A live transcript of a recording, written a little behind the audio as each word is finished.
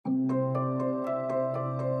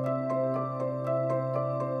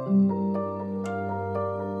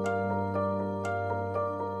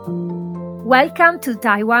Welcome to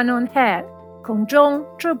Taiwan on Air, 空中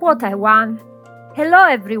直播台湾. Hello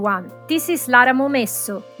everyone, this is Lara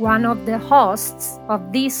Momesso, one of the hosts of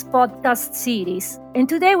this podcast series, and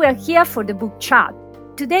today we are here for the book chat.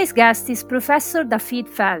 Today's guest is Professor David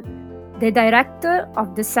Feld, the director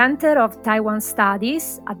of the Center of Taiwan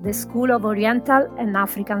Studies at the School of Oriental and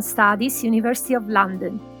African Studies, University of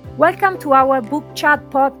London. Welcome to our book chat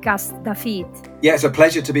podcast, David. Yeah, it's a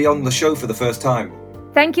pleasure to be on the show for the first time.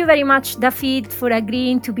 Thank you very much, David, for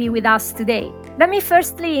agreeing to be with us today. Let me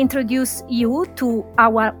firstly introduce you to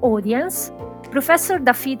our audience. Professor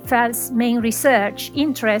David Feld's main research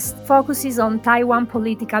interest focuses on Taiwan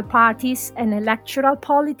political parties and electoral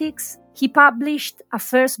politics. He published a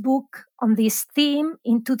first book on this theme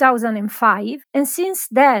in 2005, and since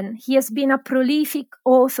then he has been a prolific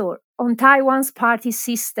author on Taiwan's party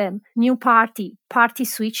system, new party, party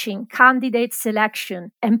switching, candidate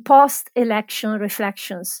selection, and post-election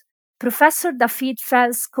reflections. Professor David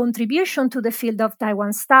Feld's contribution to the field of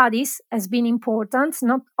Taiwan studies has been important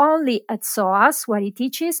not only at SOAS, where he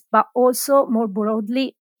teaches, but also more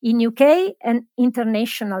broadly in UK and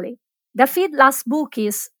internationally. David's last book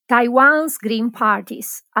is Taiwan's Green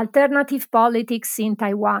Parties, Alternative Politics in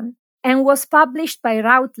Taiwan, and was published by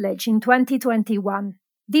Routledge in 2021.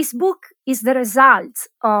 This book is the result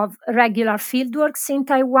of regular fieldworks in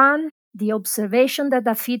Taiwan, the observation that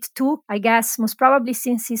David took, I guess, most probably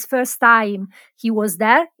since his first time he was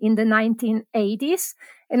there in the 1980s,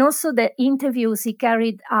 and also the interviews he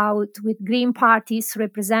carried out with Green Party's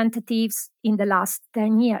representatives in the last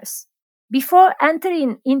 10 years. Before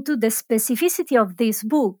entering into the specificity of this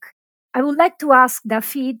book, I would like to ask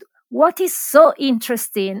David, what is so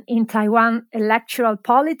interesting in Taiwan electoral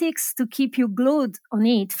politics to keep you glued on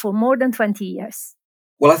it for more than 20 years?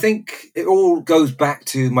 Well, I think it all goes back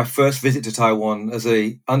to my first visit to Taiwan as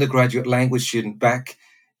an undergraduate language student back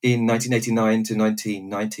in 1989 to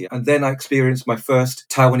 1990. And then I experienced my first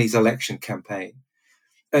Taiwanese election campaign.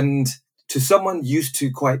 And to someone used to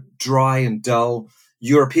quite dry and dull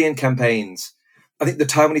European campaigns, I think the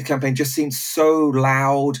Taiwanese campaign just seemed so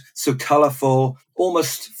loud, so colorful,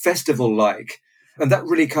 almost festival-like. And that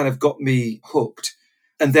really kind of got me hooked.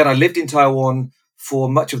 And then I lived in Taiwan for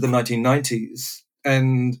much of the 1990s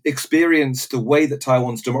and experienced the way that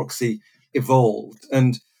Taiwan's democracy evolved.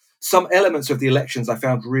 And some elements of the elections I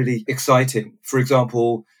found really exciting. For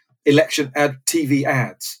example, election TV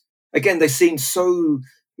ads. Again, they seemed so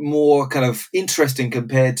more kind of interesting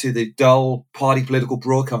compared to the dull party political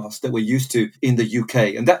broadcast that we're used to in the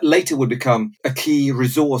UK. And that later would become a key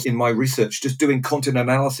resource in my research, just doing content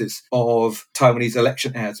analysis of Taiwanese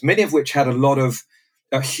election ads, many of which had a lot of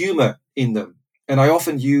humor in them. And I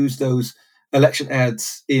often use those election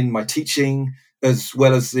ads in my teaching as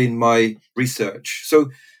well as in my research. So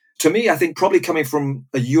to me, I think probably coming from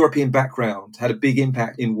a European background had a big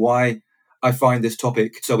impact in why I find this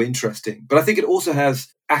topic so interesting. But I think it also has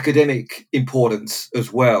academic importance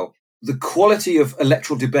as well. The quality of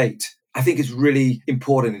electoral debate, I think, is really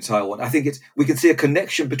important in Taiwan. I think we can see a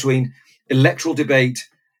connection between electoral debate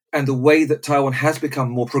and the way that Taiwan has become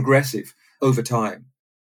more progressive over time.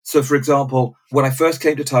 So, for example, when I first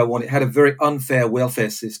came to Taiwan, it had a very unfair welfare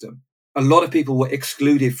system. A lot of people were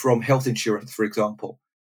excluded from health insurance, for example.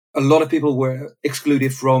 A lot of people were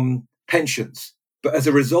excluded from pensions. But as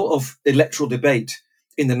a result of electoral debate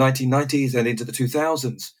in the 1990s and into the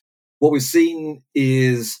 2000s, what we've seen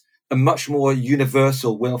is a much more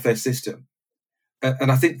universal welfare system.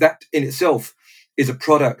 And I think that in itself is a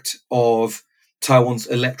product of Taiwan's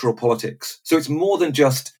electoral politics. So it's more than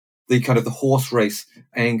just the kind of the horse race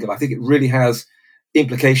angle. I think it really has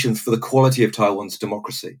implications for the quality of Taiwan's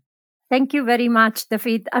democracy. Thank you very much,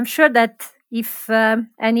 David. I'm sure that if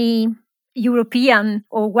any European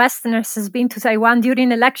or Westerners has been to Taiwan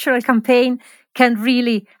during electoral campaign can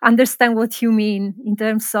really understand what you mean in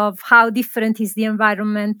terms of how different is the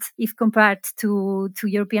environment if compared to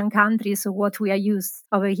European countries or what we are used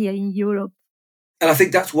over here in Europe. And I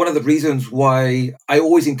think that's one of the reasons why I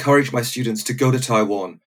always encourage my students to go to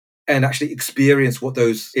Taiwan and actually experience what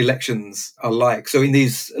those elections are like. So in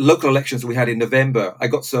these local elections we had in November, I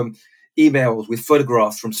got some emails with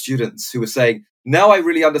photographs from students who were saying, now I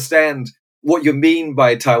really understand what you mean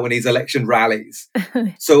by Taiwanese election rallies.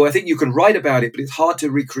 So I think you can write about it, but it's hard to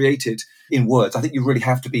recreate it in words. I think you really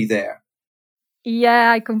have to be there.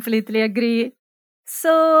 Yeah, I completely agree.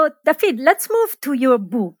 So, David, let's move to your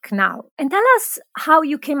book now and tell us how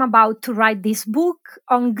you came about to write this book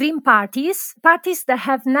on green parties, parties that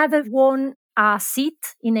have never won a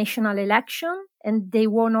seat in national election, and they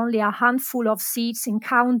won only a handful of seats in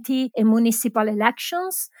county and municipal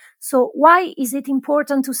elections. So why is it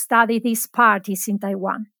important to study these parties in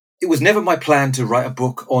Taiwan? It was never my plan to write a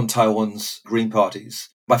book on Taiwan's Green parties.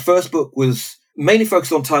 My first book was mainly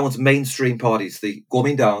focused on Taiwan's mainstream parties, the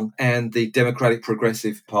Kuomintang and the Democratic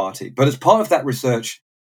Progressive Party. But as part of that research,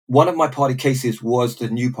 one of my party cases was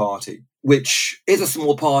the New Party, which is a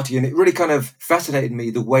small party. And it really kind of fascinated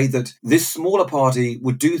me the way that this smaller party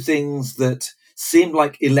would do things that seemed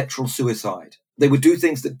like electoral suicide. They would do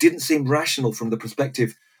things that didn't seem rational from the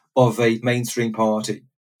perspective of a mainstream party.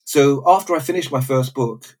 So after I finished my first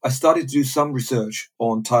book, I started to do some research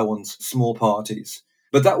on Taiwan's small parties.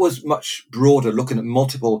 But that was much broader, looking at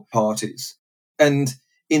multiple parties. And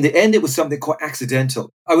in the end, it was something quite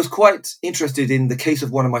accidental. I was quite interested in the case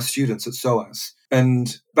of one of my students at SOAS.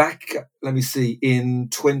 And back, in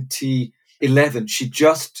 2011, she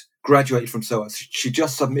just graduated from SOAS. She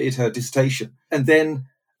just submitted her dissertation. And then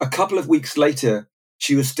a couple of weeks later,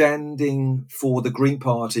 she was standing for the Green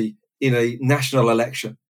Party in a national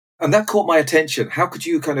election. And that caught my attention. How could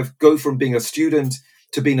you kind of go from being a student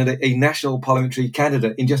to being a national parliamentary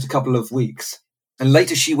candidate in just a couple of weeks? And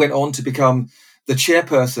later she went on to become the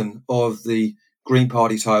chairperson of the Green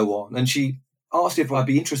Party Taiwan. And she asked if I'd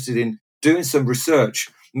be interested in doing some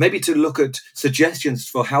research, maybe to look at suggestions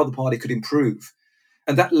for how the party could improve.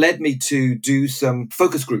 And that led me to do some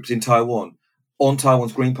focus groups in Taiwan on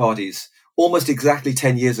Taiwan's Green parties almost exactly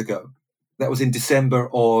 10 years ago. That was in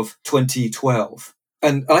December of 2012.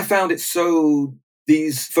 And I found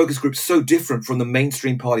these focus groups so different from the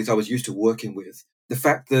mainstream parties I was used to working with. The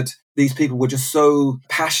fact that these people were just so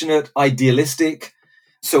passionate, idealistic,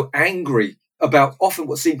 so angry about often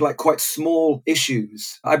what seemed like quite small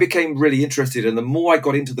issues. I became really interested. And the more I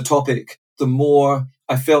got into the topic, the more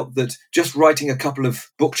I felt that just writing a couple of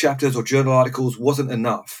book chapters or journal articles wasn't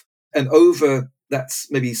enough. And over that's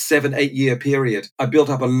maybe 7-8 year period, I built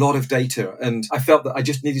up a lot of data. And I felt that I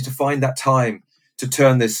just needed to find that time to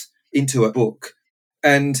turn this into a book.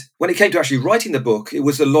 And when it came to actually writing the book, it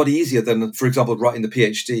was a lot easier than, for example, writing the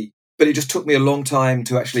PhD. But it just took me a long time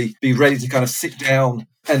to actually be ready to kind of sit down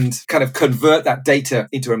and kind of convert that data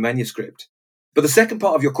into a manuscript. But the second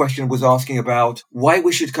part of your question was asking about why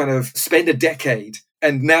we should kind of spend a decade.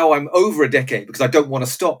 And now I'm over a decade because I don't want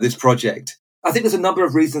to stop this project. I think there's a number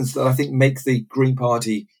of reasons that I think make the Green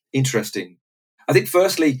Party interesting. I think,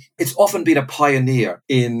 firstly, it's often been a pioneer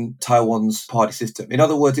in Taiwan's party system. In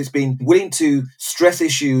other words, it's been willing to stress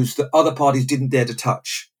issues that other parties didn't dare to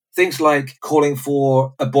touch. Things like calling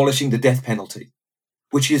for abolishing the death penalty,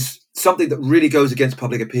 which is something that really goes against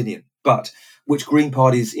public opinion, but which Green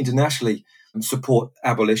parties internationally support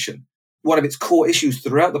abolition. One of its core issues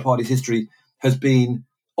throughout the party's history has been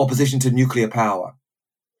opposition to nuclear power,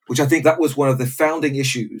 which I think that was one of the founding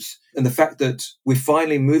issues. And the fact that we're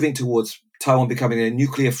finally moving towards Taiwan becoming a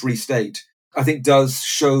nuclear-free state, I think does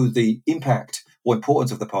show the impact or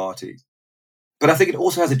importance of the party. But I think it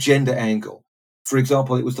also has a gender angle. For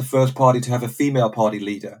example, it was the first party to have a female party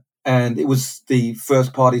leader, and it was the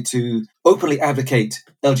first party to openly advocate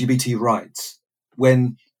LGBT rights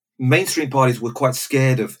when mainstream parties were quite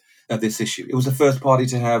scared of this issue. It was the first party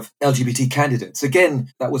to have LGBT candidates.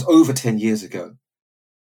 Again, that was over 10 years ago.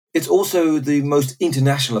 It's also the most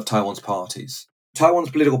international of Taiwan's parties. Taiwan's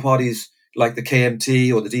political parties, like the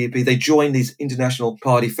KMT or the DAP, they join these international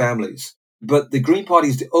party families. But the Green Party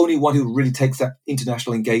is the only one who really takes that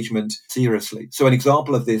international engagement seriously. So an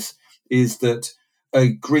example of this is that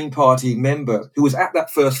a Green Party member who was at that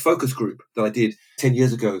first focus group that I did 10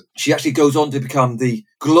 years ago, she actually goes on to become the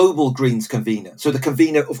global Greens convener. So the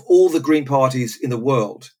convener of all the Green parties in the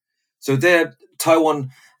world. So there,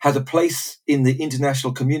 Taiwan has a place in the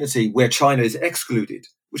international community where China is excluded,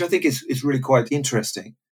 which I think is really quite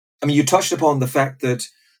interesting. I mean, you touched upon the fact that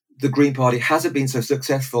the Green Party hasn't been so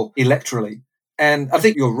successful electorally. And I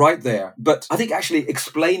think you're right there. But I think actually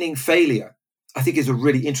explaining failure, I think, is a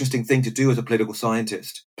really interesting thing to do as a political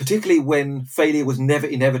scientist, particularly when failure was never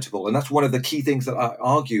inevitable. And that's one of the key things that I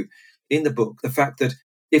argue in the book, the fact that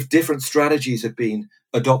if different strategies had been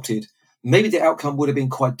adopted, maybe the outcome would have been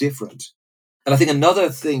quite different. And I think another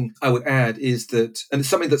thing I would add is that, and it's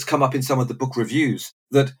something that's come up in some of the book reviews,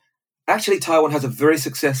 that actually Taiwan has a very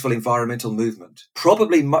successful environmental movement,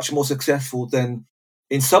 probably much more successful than,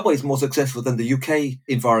 in some ways, more successful than the UK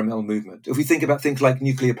environmental movement. If we think about things like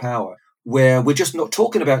nuclear power, where we're just not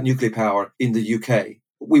talking about nuclear power in the UK.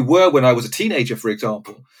 We were when I was a teenager, for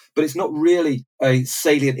example, but it's not really a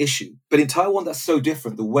salient issue. But in Taiwan, that's so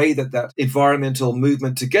different. The way that that environmental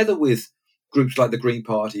movement, together with groups like the Green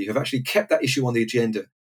Party, have actually kept that issue on the agenda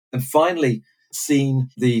and finally seen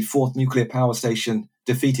the fourth nuclear power station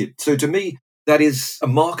defeated. So to me, that is a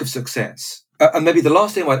mark of success. And maybe the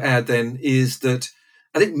last thing I might add then is that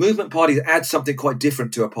I think movement parties add something quite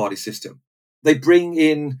different to a party system. They bring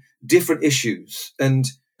in different issues. And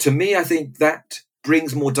to me, I think that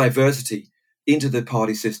brings more diversity into the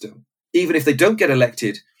party system. Even if they don't get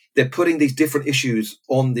elected, they're putting these different issues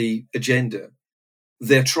on the agenda.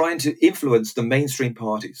 They're trying to influence the mainstream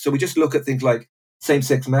parties. So we just look at things like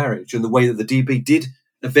same-sex marriage and the way that the DP did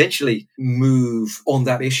eventually move on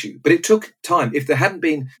that issue. But it took time. If there hadn't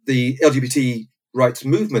been the LGBT rights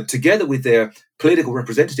movement together with their political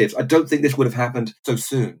representatives, I don't think this would have happened so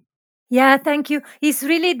soon. Yeah, thank you. It's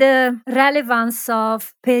really the relevance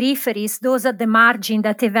of peripheries, those at the margin,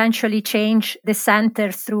 that eventually change the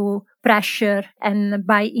center through pressure and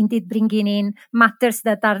by indeed bringing in matters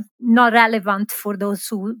that are not relevant for those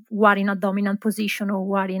who are in a dominant position or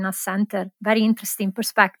who are in a center. Very interesting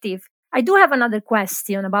perspective. I do have another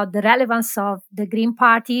question about the relevance of the Green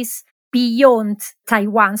parties beyond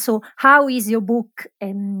Taiwan. So how is your book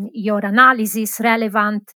and your analysis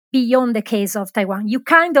relevant beyond the case of Taiwan? You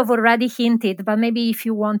kind of already hinted, but maybe if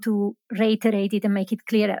you want to reiterate it and make it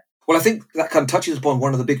clearer. Well, I think that kind of touches upon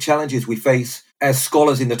one of the big challenges we face as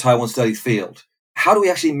scholars in the Taiwan studies field. How do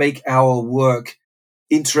we actually make our work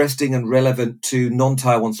interesting and relevant to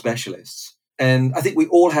non-Taiwan specialists? And I think we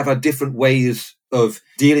all have our different ways of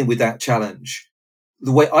dealing with that challenge.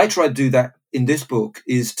 The way I try to do that in this book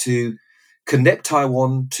is to connect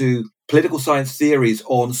Taiwan to political science theories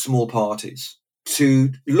on small parties,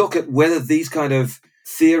 to look at whether these kind of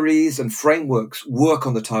theories and frameworks work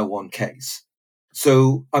on the Taiwan case.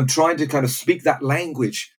 So I'm trying to kind of speak that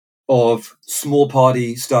language of small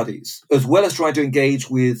party studies, as well as trying to engage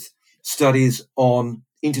with studies on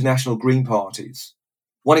international Green parties.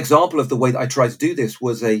 One example of the way that I tried to do this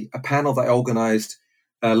was a panel that I organized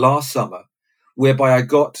last summer, whereby I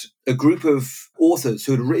got a group of authors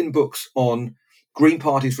who had written books on Green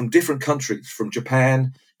parties from different countries, from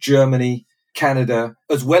Japan, Germany, Canada,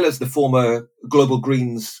 as well as the former Global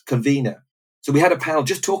Greens convener. So we had a panel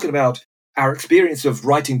just talking about our experience of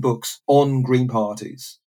writing books on Green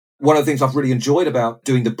parties. One of the things I've really enjoyed about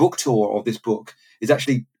doing the book tour of this book is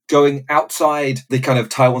actually going outside the kind of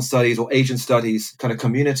Taiwan studies or Asian studies kind of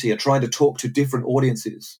community and trying to talk to different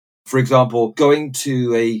audiences. For example, going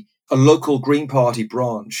to a local Green Party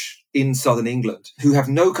branch in southern England who have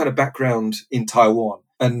no kind of background in Taiwan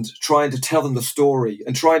and trying to tell them the story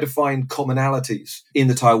and trying to find commonalities in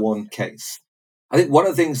the Taiwan case. I think one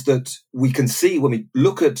of the things that we can see when we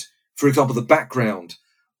look at, for example, the background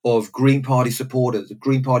of Green Party supporters,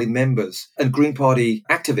 Green Party members, and Green Party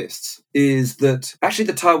activists is that actually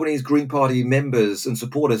the Taiwanese Green Party members and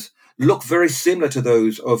supporters look very similar to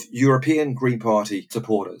those of European Green Party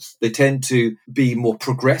supporters. They tend to be more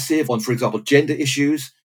progressive on, for example, gender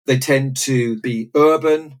issues. They tend to be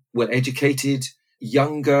urban, well-educated,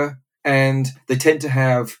 younger, and they tend to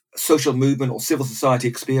have social movement or civil society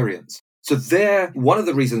experience. So they're one of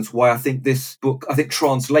the reasons why I think this book,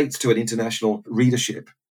 translates to an international readership.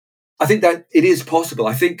 I think that it is possible.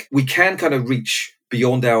 I think we can kind of reach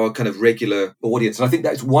beyond our kind of regular audience. And I think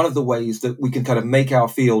that's one of the ways that we can kind of make our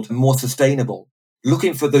field more sustainable,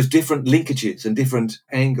 looking for those different linkages and different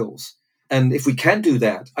angles. And if we can do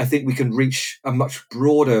that, I think we can reach a much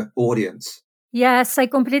broader audience. Yes, I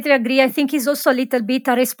completely agree. I think it's also a little bit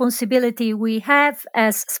a responsibility we have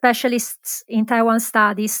as specialists in Taiwan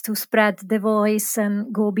studies to spread the voice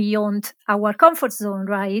and go beyond our comfort zone,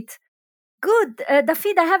 right? Good.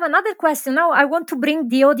 David, I have another question. Now, I want to bring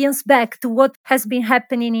the audience back to what has been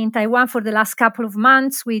happening in Taiwan for the last couple of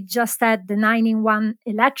months. We just had the 9-in-1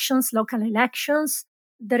 elections, local elections.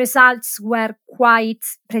 The results were quite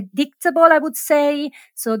predictable, I would say.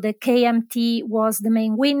 So the KMT was the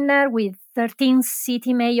main winner with 13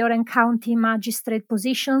 city mayor and county magistrate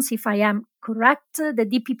positions, if I am correct. The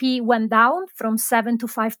DPP went down from 7 to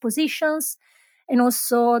 5 positions. And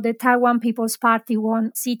also the Taiwan People's Party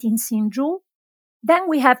won seat in Hsinchu. Then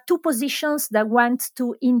we have 2 positions that went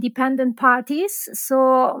to independent parties.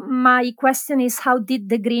 So my question is, how did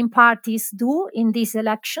the Green parties do in these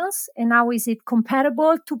elections? And how is it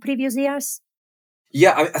comparable to previous years?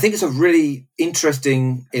 Yeah, I think it's a really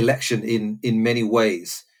interesting election in many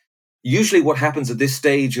ways. Usually what happens at this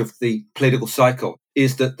stage of the political cycle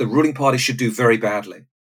is that the ruling party should do very badly.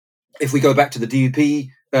 If we go back to the DUP,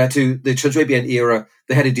 to the Chen Shui-bian era,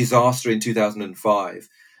 they had a disaster in 2005.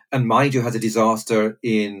 And mind you, has a disaster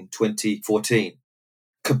in 2014.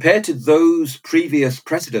 Compared to those previous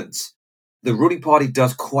precedents, the ruling party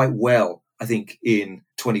does quite well, I think, in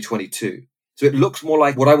 2022. So it looks more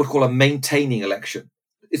like what I would call a maintaining election.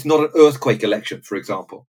 It's not an earthquake election, for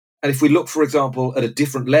example. And if we look, for example, at a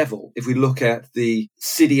different level, if we look at the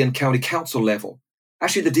city and county council level,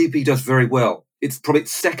 actually the DP does very well. It's probably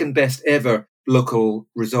its second best ever local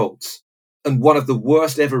results. and one of the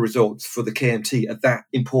worst ever results for the KMT at that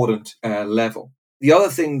important level. The other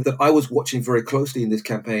thing that I was watching very closely in this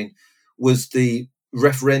campaign was the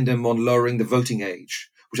referendum on lowering the voting age,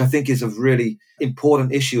 which I think is a really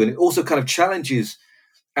important issue. And it also kind of challenges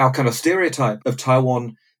our kind of stereotype of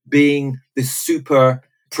Taiwan being this super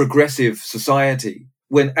progressive society,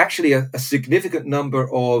 when actually a significant number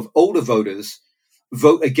of older voters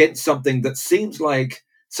vote against something that seems like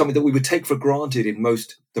something that we would take for granted in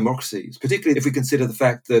most democracies, particularly if we consider the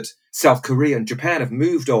fact that South Korea and Japan have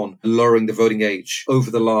moved on lowering the voting age over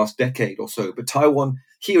the last decade or so. But Taiwan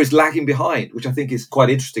here is lagging behind, which I think is quite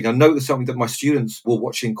interesting. I know it's something that my students were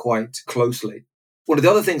watching quite closely. One of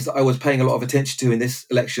the other things that I was paying a lot of attention to in this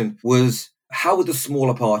election was how would the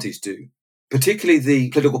smaller parties do? Particularly the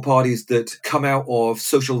political parties that come out of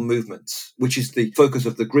social movements, which is the focus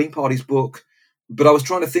of the Green Party's book. But I was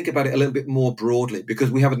trying to think about it a little bit more broadly,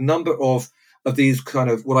 because we have a number of these kind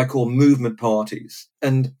of what I call movement parties.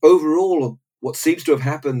 And overall, what seems to have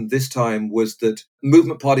happened this time was that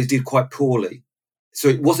movement parties did quite poorly. So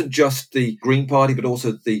it wasn't just the Green Party, but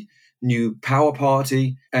also the New Power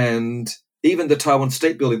Party, and even the Taiwan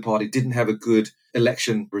State Building Party didn't have a good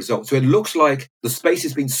election result. So it looks like the space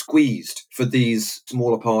has been squeezed for these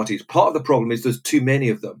smaller parties. Part of the problem is there's too many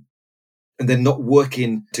of them, and they're not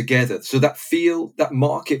working together. So that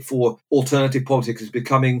market for alternative politics is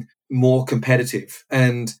becoming more competitive,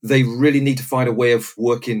 and they really need to find a way of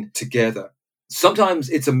working together. Sometimes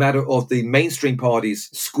it's a matter of the mainstream parties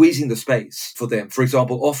squeezing the space for them. For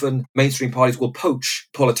example, often mainstream parties will poach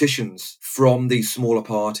politicians from these smaller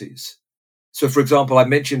parties. So, for example, I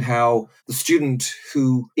mentioned how the student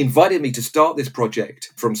who invited me to start this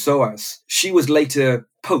project from SOAS, she was later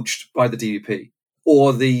poached by the DUP.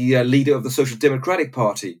 Or the leader of the Social Democratic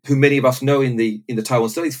Party, who many of us know in the Taiwan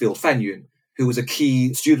studies field, Fan Yun, who was a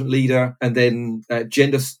key student leader and then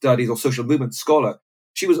gender studies or social movement scholar.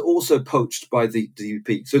 She was also poached by the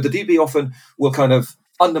DUP. So the DUP often will kind of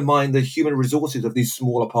undermine the human resources of these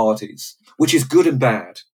smaller parties, which is good and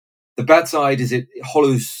bad. The bad side is it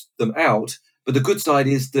hollows them out, but the good side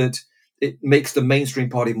is that it makes the mainstream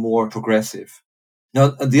party more progressive. Now,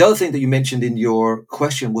 the other thing that you mentioned in your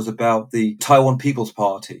question was about the Taiwan People's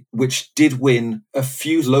Party, which did win a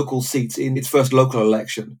few local seats in its first local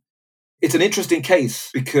election. It's an interesting case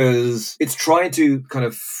because it's trying to kind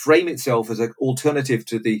of frame itself as an alternative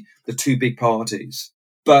to the two big parties.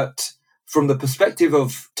 But from the perspective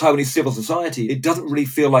of Taiwanese civil society, it doesn't really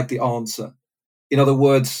feel like the answer. In other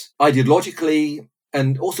words, ideologically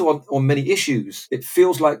and also on many issues, it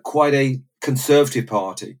feels like quite a conservative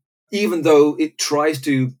party, even though it tries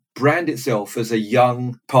to brand itself as a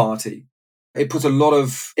young party. It puts a lot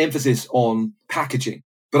of emphasis on packaging,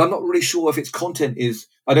 but I'm not really sure if its content is.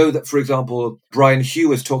 I know that, for example, Brian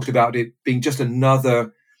Hugh has talked about it being just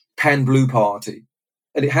another pan-blue party.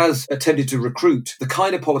 And it has attempted to recruit the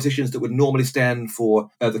kind of politicians that would normally stand for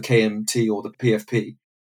the KMT or the PFP.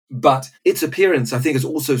 But its appearance, I think, has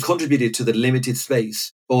also contributed to the limited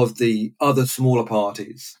space of the other smaller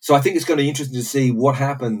parties. So I think it's going to be interesting to see what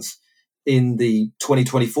happens in the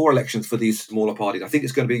 2024 elections for these smaller parties. I think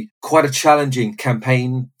it's going to be quite a challenging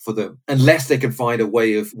campaign for them, unless they can find a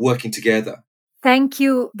way of working together. Thank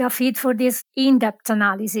you, David, for this in-depth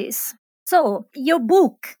analysis. So, your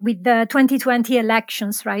book with the 2020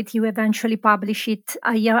 elections, right? You eventually publish it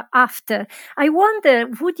a year after. I wonder,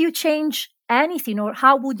 would you change anything, or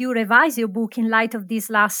how would you revise your book in light of this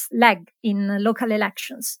last leg in local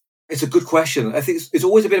elections? It's a good question. I think it's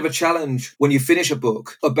always a bit of a challenge when you finish a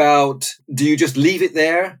book about, do you just leave it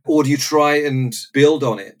there or do you try and build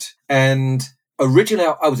on it? And originally,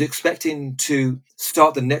 I was expecting to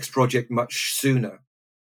start the next project much sooner.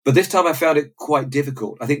 But this time I found it quite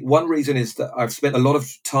difficult. I think one reason is that I've spent a lot of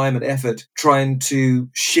time and effort trying to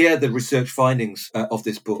share the research findings of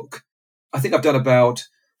this book. I think I've done about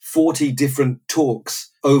 40 different talks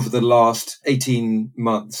over the last 18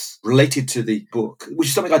 months related to the book, which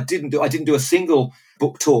is something I didn't do. I didn't do a single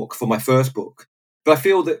book talk for my first book. But I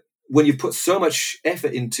feel that when you put so much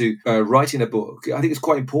effort into writing a book, I think it's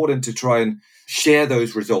quite important to try and share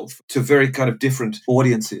those results to very kind of different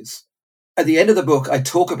audiences. At the end of the book, I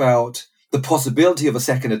talk about the possibility of a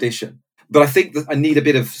second edition, but I think that I need a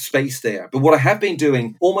bit of space there. But what I have been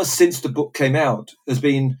doing almost since the book came out has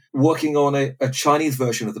been working on a Chinese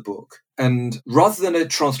version of the book. And rather than a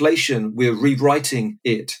translation, we're rewriting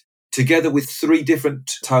it together with 3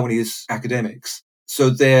 different Taiwanese academics. So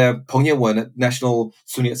they're Peng Yanwen at National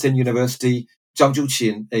Sun Yat-sen University, Zhang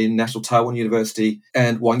Zhuqin in National Taiwan University,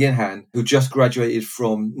 and Wang Yanhan, who just graduated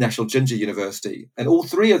from National Zhengzhi University. And all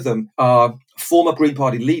 3 of them are former Green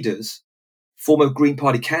Party leaders, former Green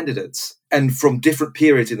Party candidates, and from different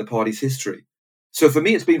periods in the party's history. So for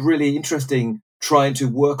me, it's been really interesting trying to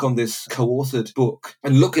work on this co-authored book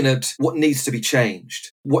and looking at what needs to be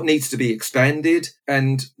changed, what needs to be expanded.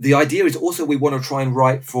 And the idea is also we want to try and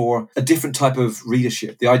write for a different type of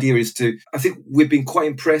readership. The idea is I think we've been quite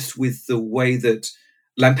impressed with the way that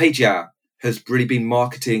Lampegia has really been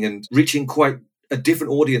marketing and reaching quite a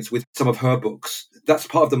different audience with some of her books. That's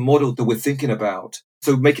part of the model that we're thinking about.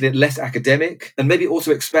 So making it less academic and maybe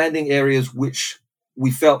also expanding areas which we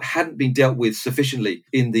felt hadn't been dealt with sufficiently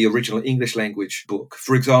in the original English language book.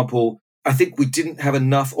 For example, I think we didn't have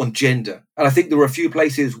enough on gender. And I think there were a few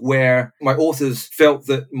places where my authors felt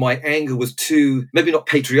that my anger was too, maybe not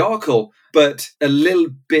patriarchal, but a little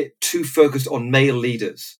bit too focused on male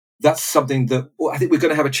leaders. That's something that I think we're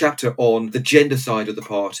going to have a chapter on the gender side of the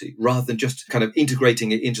party rather than just kind of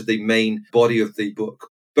integrating it into the main body of the book.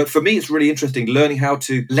 But for me, it's really interesting learning how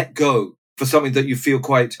to let go for something that you feel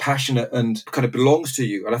quite passionate and kind of belongs to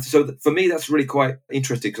you. And so for me, that's really quite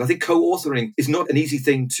interesting because I think co-authoring is not an easy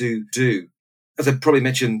thing to do. As I probably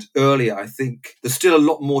mentioned earlier, I think there's still a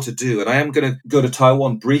lot more to do. And I am going to go to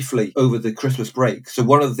Taiwan briefly over the Christmas break. So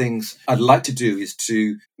one of the things I'd like to do is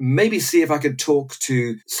to maybe see if I could talk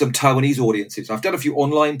to some Taiwanese audiences. I've done a few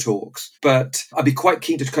online talks, but I'd be quite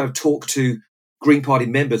keen to kind of talk to Green Party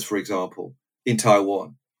members, for example, in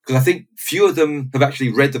Taiwan, because I think few of them have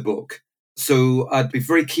actually read the book. So I'd be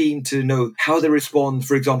very keen to know how they respond,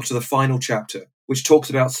 for example, to the final chapter, which talks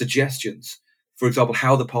about suggestions, for example,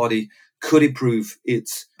 how the party could improve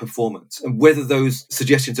its performance and whether those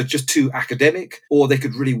suggestions are just too academic or they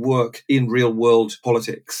could really work in real world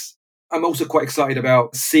politics. I'm also quite excited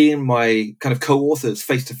about seeing my kind of co-authors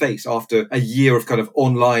face to face after a year of kind of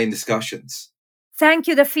online discussions. Thank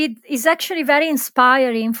you, David. It's actually very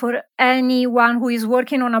inspiring for anyone who is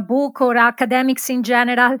working on a book or academics in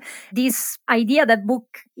general. This idea that book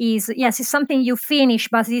is, yes, it's something you finish,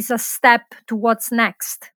 but it's a step to what's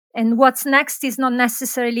next. And what's next is not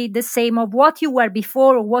necessarily the same of what you were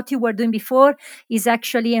before or what you were doing before, is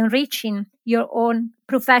actually enriching your own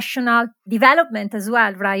professional development as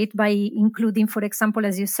well, right? By including, for example,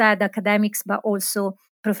 as you said, academics, but also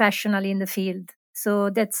professionally in the field. So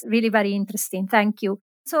that's really very interesting. Thank you.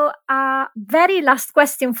 So very last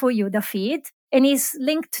question for you, David, and is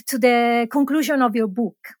linked to the conclusion of your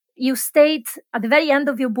book. You state at the very end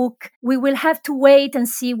of your book, we will have to wait and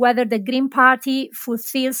see whether the Green Party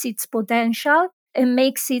fulfills its potential and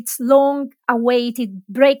makes its long-awaited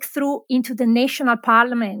breakthrough into the national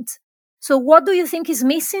parliament. So what do you think is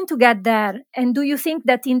missing to get there? And do you think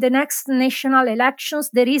that in the next national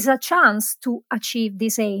elections, there is a chance to achieve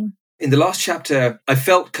this aim? In the last chapter, I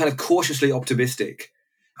felt kind of cautiously optimistic.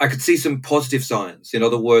 I could see some positive signs. In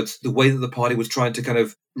other words, the way that the party was trying to kind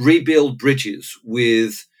of rebuild bridges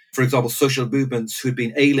with, for example, social movements who'd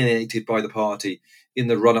been alienated by the party in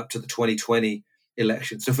the run-up to the 2020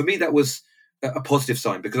 election. So for me, that was a positive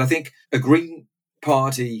sign because I think a Green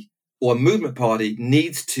Party or a movement party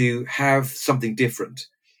needs to have something different.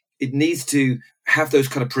 It needs to have those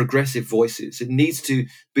kind of progressive voices. It needs to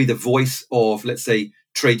be the voice of, let's say,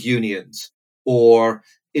 trade unions or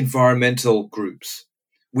environmental groups.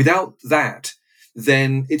 Without that,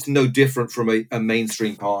 then it's no different from a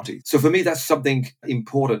mainstream party. So for me, that's something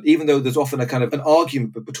important, even though there's often a kind of an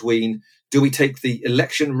argument between do we take the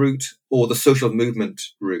election route or the social movement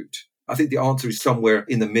route? I think the answer is somewhere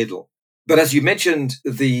in the middle. But as you mentioned,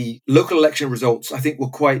 the local election results, I think, were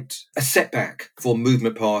quite a setback for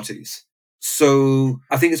movement parties. So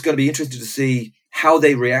I think it's going to be interesting to see how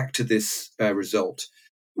they react to this result.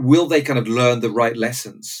 Will they kind of learn the right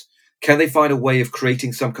lessons? Can they find a way of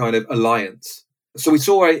creating some kind of alliance? So we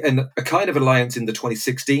saw a kind of alliance in the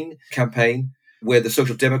 2016 campaign where the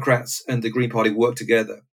Social Democrats and the Green Party worked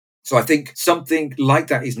together. So I think something like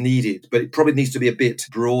that is needed, but it probably needs to be a bit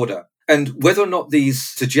broader. And whether or not these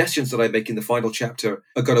suggestions that I make in the final chapter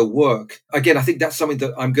are going to work, again, I think that's something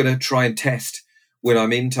that I'm going to try and test when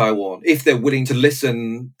I'm in Taiwan, if they're willing to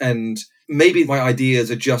listen. And maybe my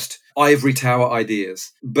ideas are just ivory tower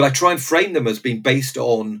ideas, but I try and frame them as being based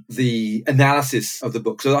on the analysis of the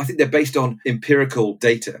book. So I think they're based on empirical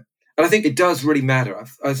data. And I think it does really matter.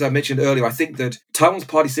 As I mentioned earlier, I think that Taiwan's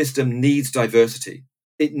party system needs diversity.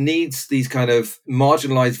 It needs these kind of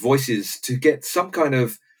marginalized voices to get some kind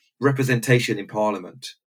of representation in parliament.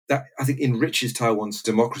 That, I think, enriches Taiwan's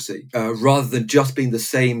democracy rather than just being the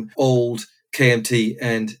same old KMT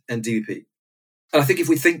and DPP. And I think if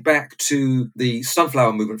we think back to the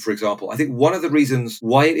Sunflower Movement, for example, I think one of the reasons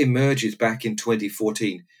why it emerges back in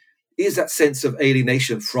 2014 is that sense of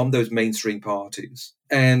alienation from those mainstream parties.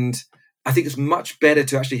 And I think it's much better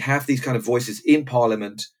to actually have these kind of voices in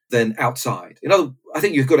Parliament than outside. I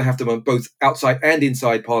think you've got to have them on both outside and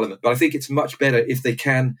inside Parliament, but I think it's much better if they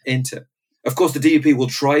can enter. Of course, the DUP will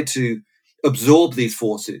try to absorb these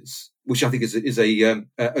forces, which I think is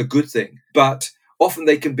a good thing, but often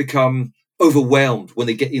they can become overwhelmed when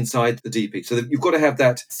they get inside the DUP. So you've got to have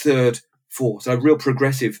that third force, a real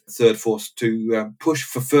progressive third force to push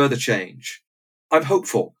for further change. I'm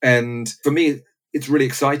hopeful, and for me, it's really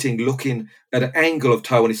exciting looking at an angle of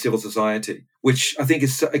Taiwanese civil society, which I think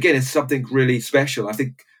is something really special. I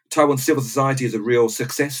think Taiwan civil society is a real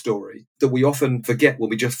success story that we often forget when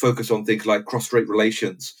we just focus on things like cross-strait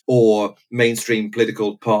relations or mainstream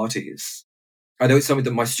political parties. I know it's something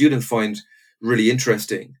that my students find really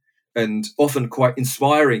interesting and often quite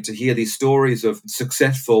inspiring to hear these stories of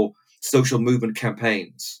successful social movement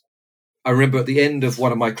campaigns. I remember at the end of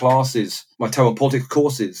one of my classes, my Taiwan politics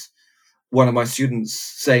courses, one of my students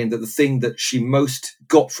saying that the thing that she most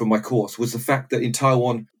got from my course was the fact that in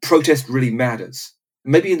Taiwan, protest really matters.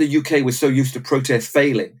 Maybe in the UK, we're so used to protest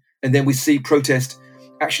failing, and then we see protest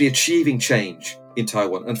actually achieving change in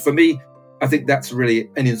Taiwan. And for me, I think that's really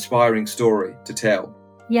an inspiring story to tell.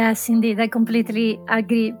 Yes, indeed. I completely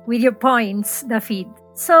agree with your points, David.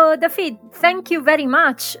 So, David, thank you very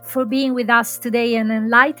much for being with us today and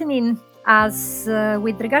enlightening us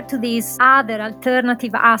with regard to these other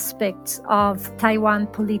alternative aspects of Taiwan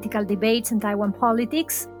political debates and Taiwan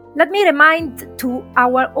politics. Let me remind to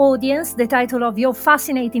our audience the title of your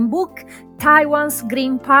fascinating book, Taiwan's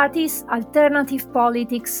Green Parties, Alternative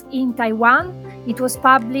Politics in Taiwan. It was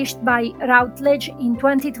published by Routledge in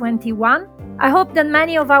 2021. I hope that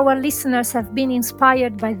many of our listeners have been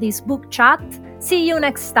inspired by this book chat. See you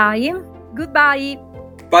next time. Goodbye.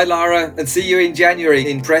 Bye, Lara, and see you in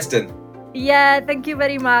January in Preston. Yeah, thank you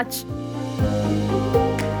very much.